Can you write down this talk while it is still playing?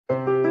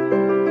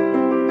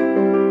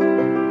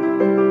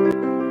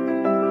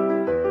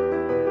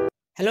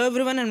Hello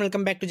everyone and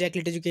welcome back to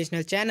Jacklet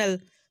Educational Channel.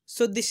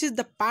 So this is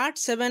the part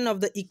 7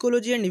 of the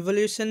Ecology and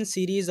Evolution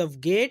series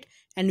of GATE,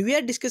 and we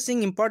are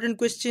discussing important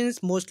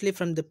questions mostly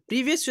from the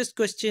previous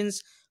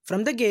questions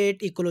from the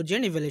GATE Ecology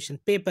and Evolution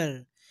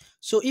paper.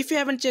 So if you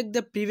haven't checked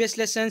the previous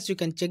lessons, you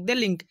can check the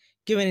link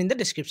given in the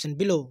description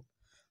below.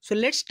 So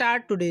let's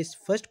start today's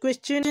first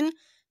question.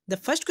 The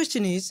first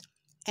question is,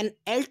 an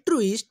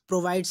altruist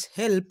provides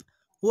help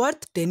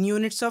worth 10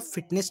 units of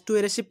fitness to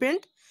a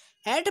recipient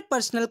at a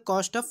personal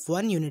cost of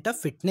 1 unit of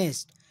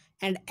fitness,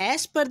 and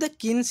as per the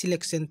kin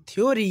selection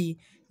theory,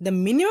 the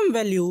minimum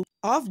value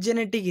of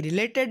genetic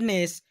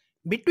relatedness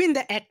between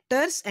the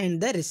actors and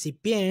the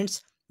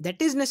recipients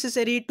that is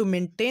necessary to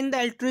maintain the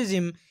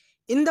altruism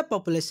in the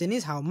population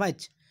is how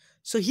much?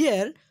 So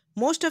here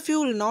most of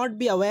you will not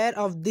be aware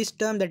of this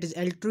term, that is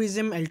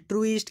altruism,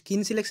 altruist,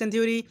 kin selection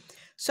theory.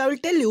 So I will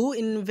tell you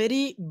in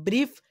very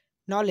brief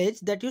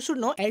knowledge that you should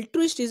know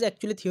altruist is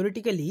actually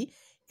theoretically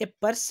a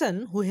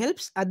person who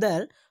helps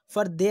other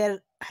for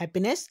their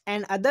happiness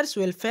and others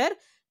welfare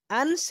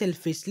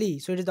unselfishly.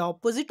 So it is the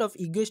opposite of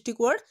egoistic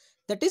word,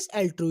 that is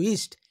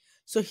altruist.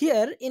 So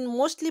here in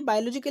mostly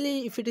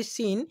biologically, if it is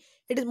seen,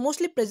 it is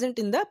mostly present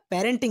in the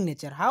parenting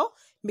nature. How?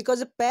 Because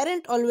a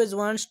parent always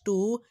wants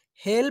to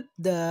help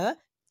the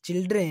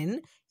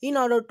children in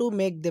order to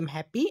make them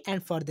happy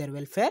and for their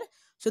welfare.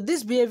 So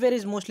this behavior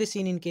is mostly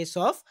seen in case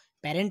of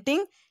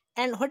parenting.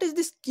 And what is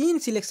this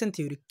kin selection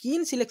theory?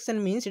 Kin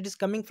selection means it is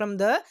coming from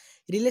the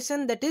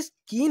relation, that is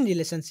kin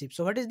relationship.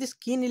 So what is this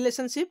kin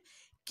relationship?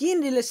 Kin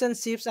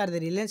relationships are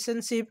the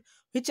relationship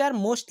which are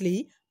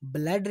mostly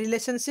blood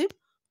relationship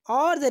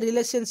or the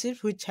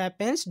relationships which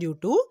happens due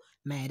to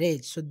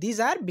marriage. So these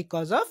are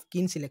because of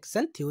kin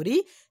selection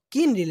theory,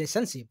 kin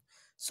relationship.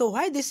 So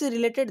why this is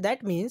related?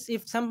 That means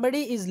if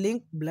somebody is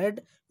linked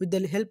blood with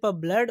the help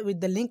of blood,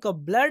 with the link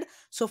of blood,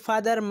 so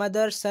father,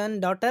 mother, son,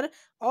 daughter,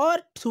 or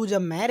through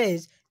the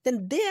marriage,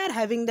 then they are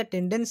having the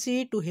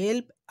tendency to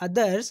help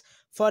others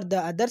for the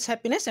others'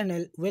 happiness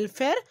and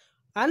welfare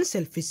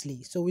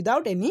unselfishly, so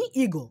without any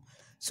ego.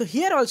 So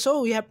here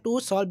also we have to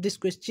solve this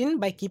question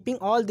by keeping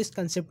all this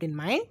concept in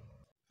mind.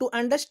 To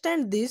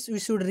understand this, we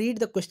should read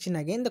the question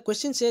again. The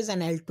question says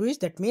an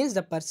altruist, that means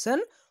the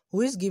person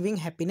who is giving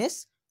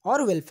happiness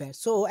or welfare.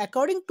 So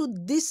according to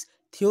this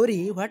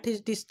theory, what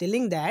it is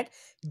telling that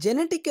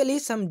genetically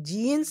some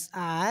genes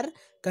are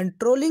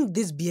controlling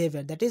this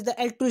behavior, that is the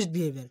altruist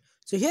behavior.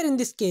 So here in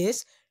this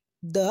case,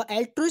 the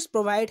altruist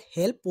provide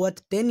help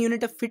worth 10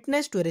 unit of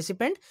fitness to a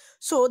recipient.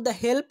 So the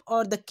help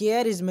or the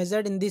care is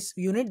measured in this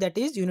unit, that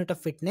is unit of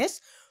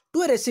fitness,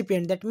 to a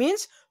recipient. That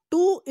means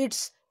to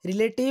its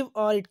relative,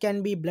 or it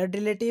can be blood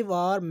relative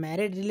or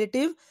married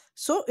relative.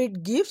 So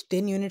it gives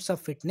 10 units of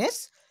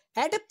fitness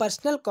at a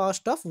personal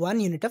cost of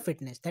 1 unit of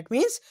fitness. That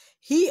means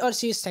he or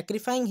she is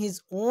sacrificing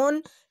his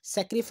own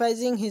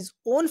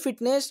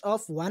fitness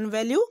of one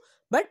value,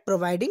 but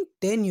providing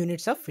 10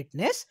 units of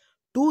fitness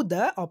to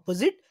the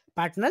opposite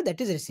partner,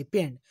 that is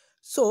recipient.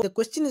 So the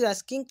question is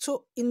asking,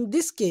 so in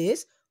this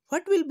case,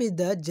 what will be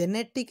the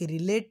genetic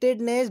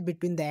relatedness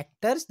between the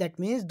actors? That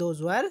means those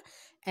who are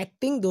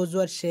acting, those who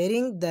are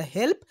sharing the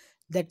help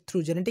that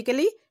through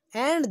genetically,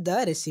 and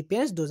the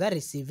recipients, those are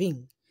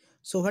receiving.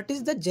 So what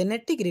is the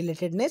genetic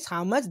relatedness?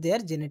 How much they are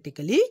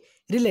genetically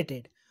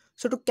related?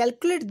 So to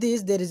calculate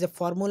this, there is a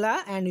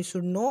formula, and you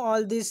should know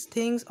all these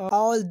things,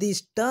 all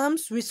these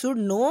terms we should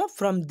know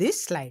from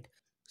this slide.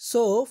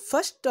 So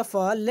first of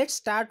all, let's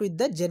start with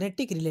the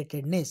genetic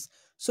relatedness.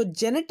 So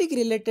genetic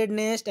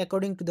relatedness,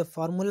 according to the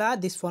formula,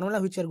 this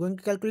formula which we are going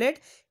to calculate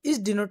is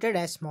denoted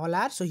as small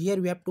r. So here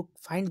we have to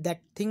find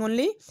that thing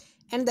only.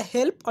 And the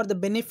help or the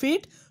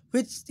benefit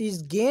which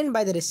is gained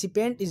by the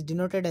recipient is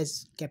denoted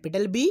as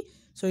capital B.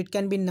 So it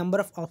can be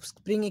number of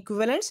offspring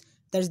equivalents.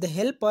 That is the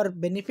help or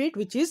benefit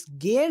which is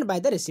gained by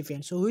the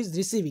recipient. So who is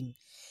receiving.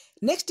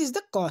 Next is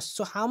the cost.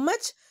 So how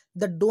much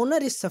the donor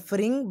is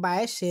suffering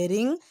by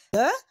sharing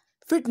the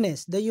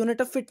fitness, the unit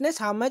of fitness,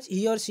 how much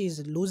he or she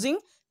is losing,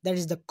 that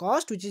is the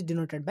cost which is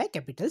denoted by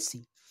capital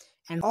C.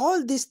 And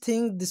all these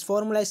things, this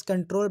formula is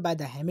controlled by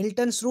the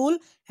Hamilton's rule.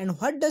 And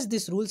what does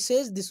this rule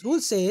says? This rule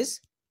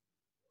says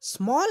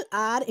small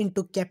r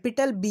into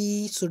capital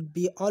B should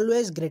be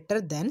always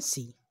greater than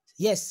C.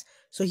 Yes,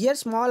 so here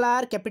small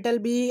r, capital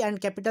B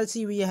and capital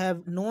C we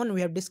have known,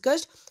 we have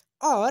discussed,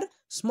 or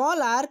small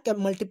r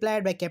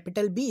multiplied by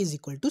capital B is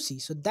equal to C.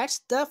 So that's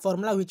the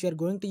formula which we are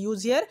going to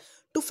use here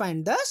to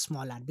find the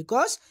small r,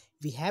 because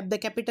we have the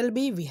capital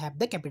B, we have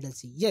the capital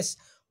C. Yes,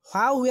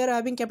 how we are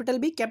having capital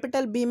B?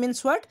 Capital B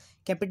means what?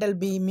 Capital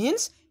B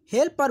means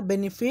help or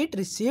benefit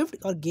received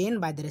or gained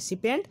by the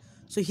recipient.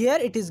 So here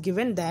it is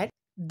given that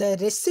the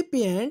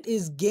recipient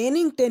is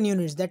gaining 10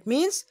 units. That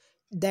means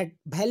that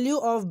value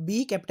of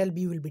B, capital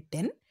B will be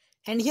 10.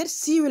 And here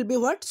C will be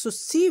what? So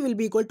C will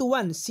be equal to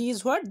 1. C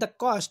is what? The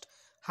cost.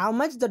 How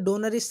much the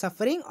donor is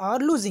suffering or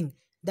losing.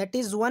 That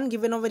is 1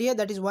 given over here.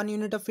 That is 1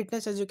 unit of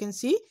fitness, as you can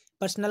see,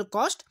 personal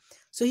cost.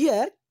 So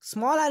here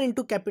small r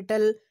into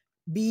capital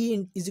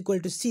B is equal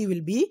to C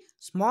will be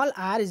small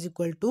r is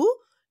equal to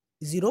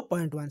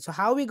 0.1. So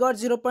how we got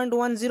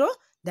 0.10?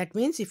 That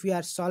means if we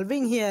are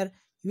solving here,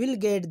 you will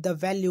get the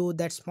value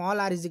that small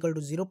r is equal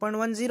to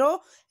 0.10,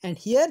 and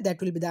here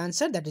that will be the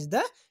answer, that is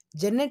the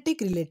genetic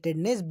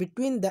relatedness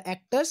between the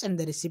actors and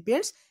the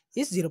recipients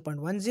is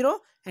 0.10.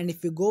 And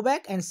if you go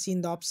back and see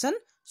in the option,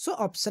 so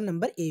option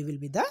number A will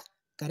be the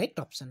correct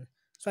option.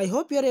 So I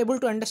hope you are able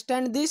to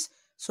understand this.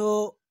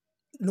 So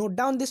note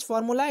down this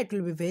formula, it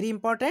will be very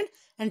important,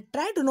 and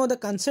try to know the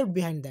concept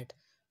behind that.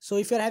 So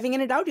if you are having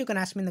any doubt, you can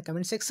ask me in the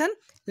comment section.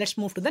 Let's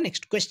move to the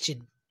next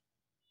question.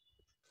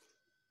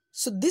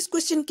 So this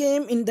question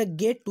came in the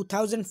GATE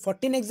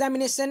 2014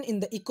 examination in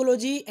the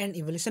Ecology and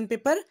Evolution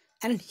paper,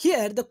 and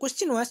here the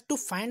question was to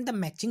find the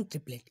matching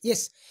triplet.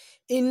 Yes,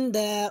 in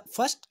the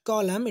first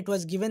column it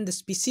was given the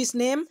species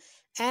name,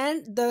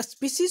 and the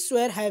species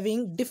were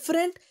having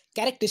different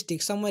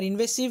characteristics. Some were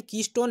invasive,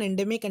 keystone,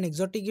 endemic and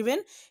exotic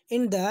given.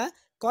 In the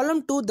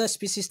column 2 the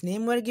species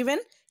name were given,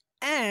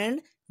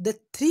 and the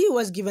 3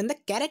 was given the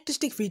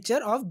characteristic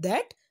feature of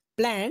that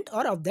plant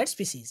or of that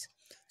species.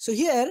 So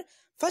here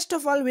first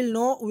of all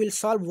we'll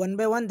solve one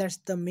by one. That's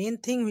the main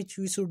thing which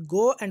we should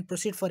go and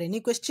proceed for any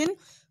question.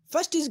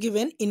 First is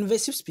given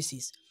invasive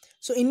species.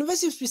 So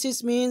invasive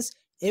species means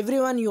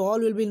everyone, you all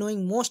will be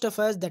knowing, most of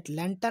us, that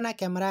lantana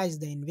camara is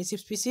the invasive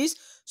species.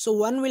 So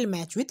one will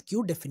match with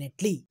Q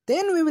definitely.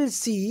 Then we will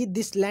see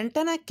this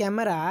lantana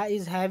camara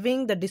is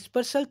having the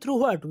dispersal through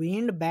what?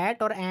 Wind, bat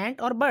or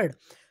ant or bird.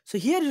 So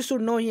here you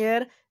should know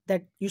here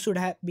that you should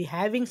be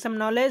having some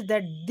knowledge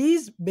that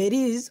these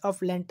berries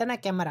of lantana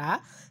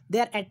camara, they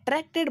are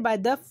attracted by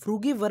the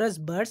frugivorous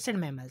birds and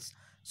mammals.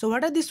 So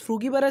what are these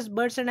frugivorous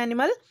birds and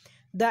animals?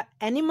 The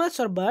animals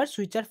or birds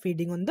which are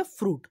feeding on the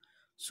fruit.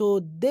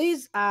 So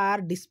these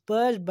are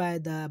dispersed by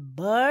the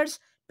birds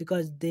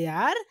because they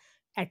are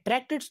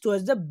attracted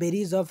towards the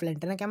berries of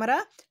lantana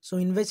camara. So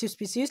invasive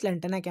species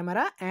lantana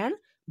camara and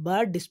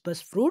bird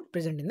dispersed fruit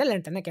present in the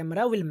lantana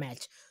camara will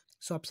match.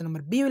 So option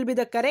number B will be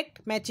the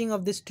correct matching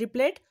of this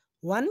triplet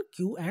 1,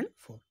 Q and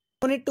 4.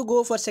 You need to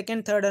go for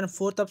second, third and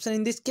fourth option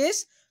in this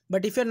case.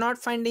 But if you are not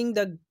finding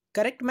the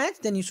correct match,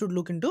 then you should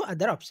look into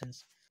other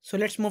options. So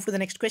let's move to the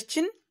next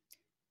question.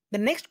 The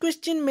next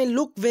question may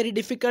look very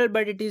difficult,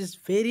 but it is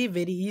very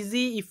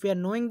easy if we are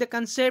knowing the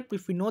concept,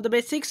 if we know the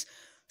basics.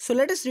 So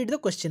let us read the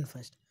question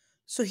first.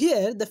 So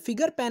here the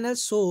figure panel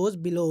shows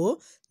below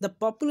the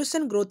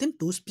population growth in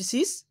 2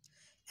 species,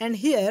 and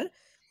here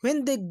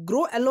when they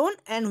grow alone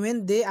and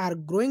when they are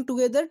growing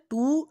together,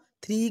 2,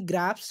 3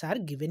 graphs are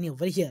given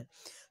over here.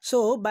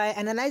 So by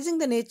analyzing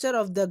the nature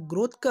of the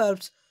growth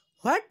curves,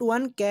 what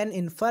one can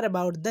infer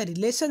about the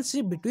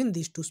relationship between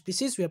these 2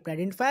 species, we have to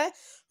identify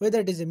whether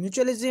it is a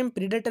mutualism,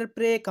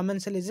 predator-prey,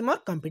 commensalism or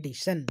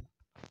competition.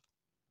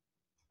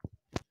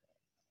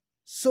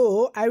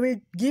 So I will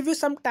give you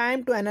some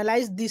time to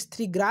analyze these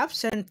 3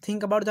 graphs and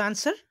think about the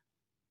answer.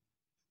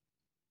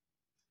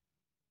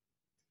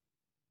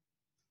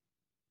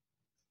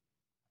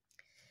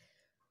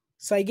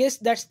 So I guess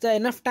that's the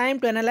enough time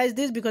to analyze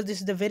this, because this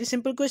is a very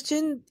simple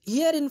question.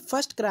 Here in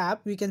first graph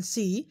we can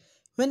see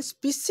when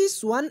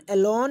species 1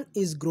 alone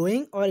is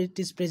growing or it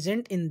is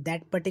present in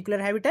that particular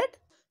habitat.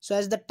 So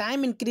as the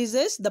time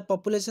increases, the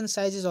population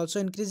size is also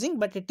increasing,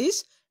 but it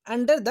is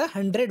under the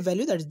 100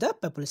 value, that is the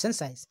population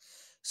size.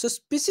 So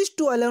species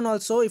 2 alone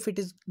also, if it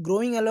is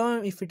growing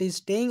alone, if it is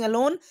staying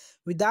alone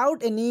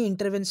without any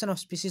intervention of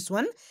species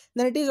 1,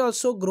 then it is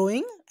also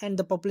growing and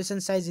the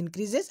population size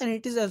increases, and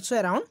it is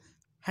also around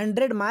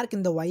 100 mark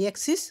in the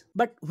y-axis.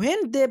 But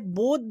when they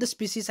both the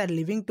species are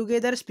living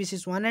together,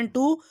 species 1 and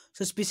 2,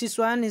 so species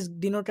 1 is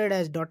denoted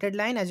as dotted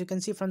line as you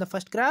can see from the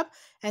first graph,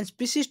 and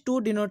species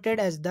 2 denoted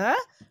as the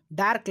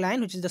dark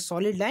line, which is the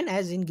solid line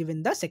as in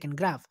given the second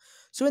graph.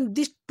 So when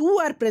these two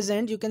are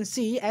present, you can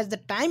see as the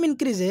time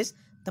increases,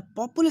 the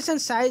population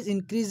size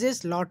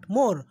increases lot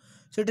more.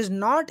 So it is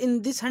not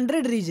in this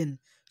 100 region,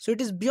 so it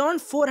is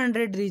beyond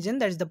 400 region,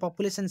 that is the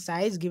population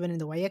size given in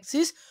the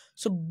y-axis.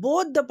 So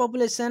both the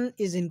population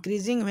is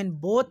increasing when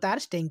both are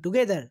staying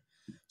together.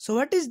 So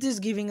what is this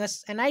giving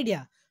us an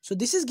idea? So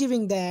this is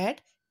giving that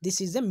this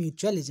is a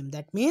mutualism.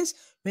 That means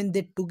when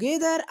they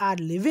together are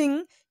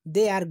living,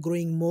 they are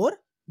growing more,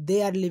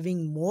 they are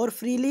living more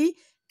freely,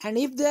 and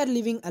if they are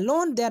living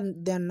alone, they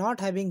are not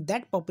having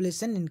that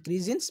population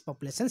increase in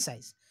population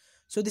size.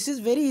 So this is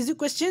very easy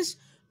questions.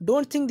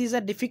 Don't think these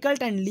are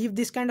difficult and leave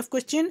this kind of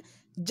question.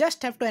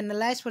 Just have to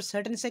analyze for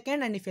certain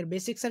second, and if your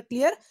basics are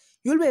clear,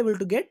 you will be able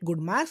to get good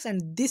marks,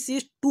 and this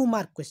is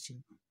 2-mark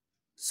question.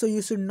 So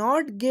you should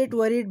not get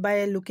worried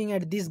by looking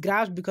at these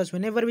graphs, because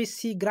whenever we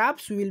see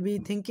graphs, we will be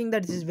thinking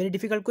that this is very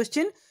difficult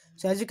question.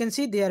 So as you can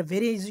see, they are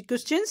very easy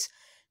questions,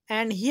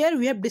 and here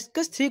we have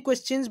discussed 3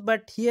 questions,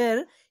 but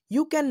here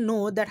you can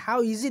know that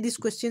how easy these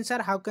questions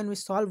are, how can we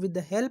solve with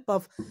the help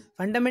of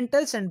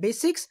fundamentals and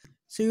basics.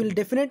 So you will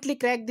definitely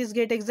crack this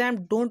GATE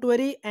exam, don't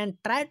worry, and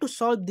try to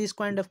solve these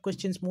kind of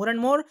questions more and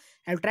more.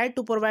 I'll try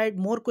to provide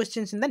more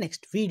questions in the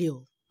next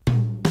video.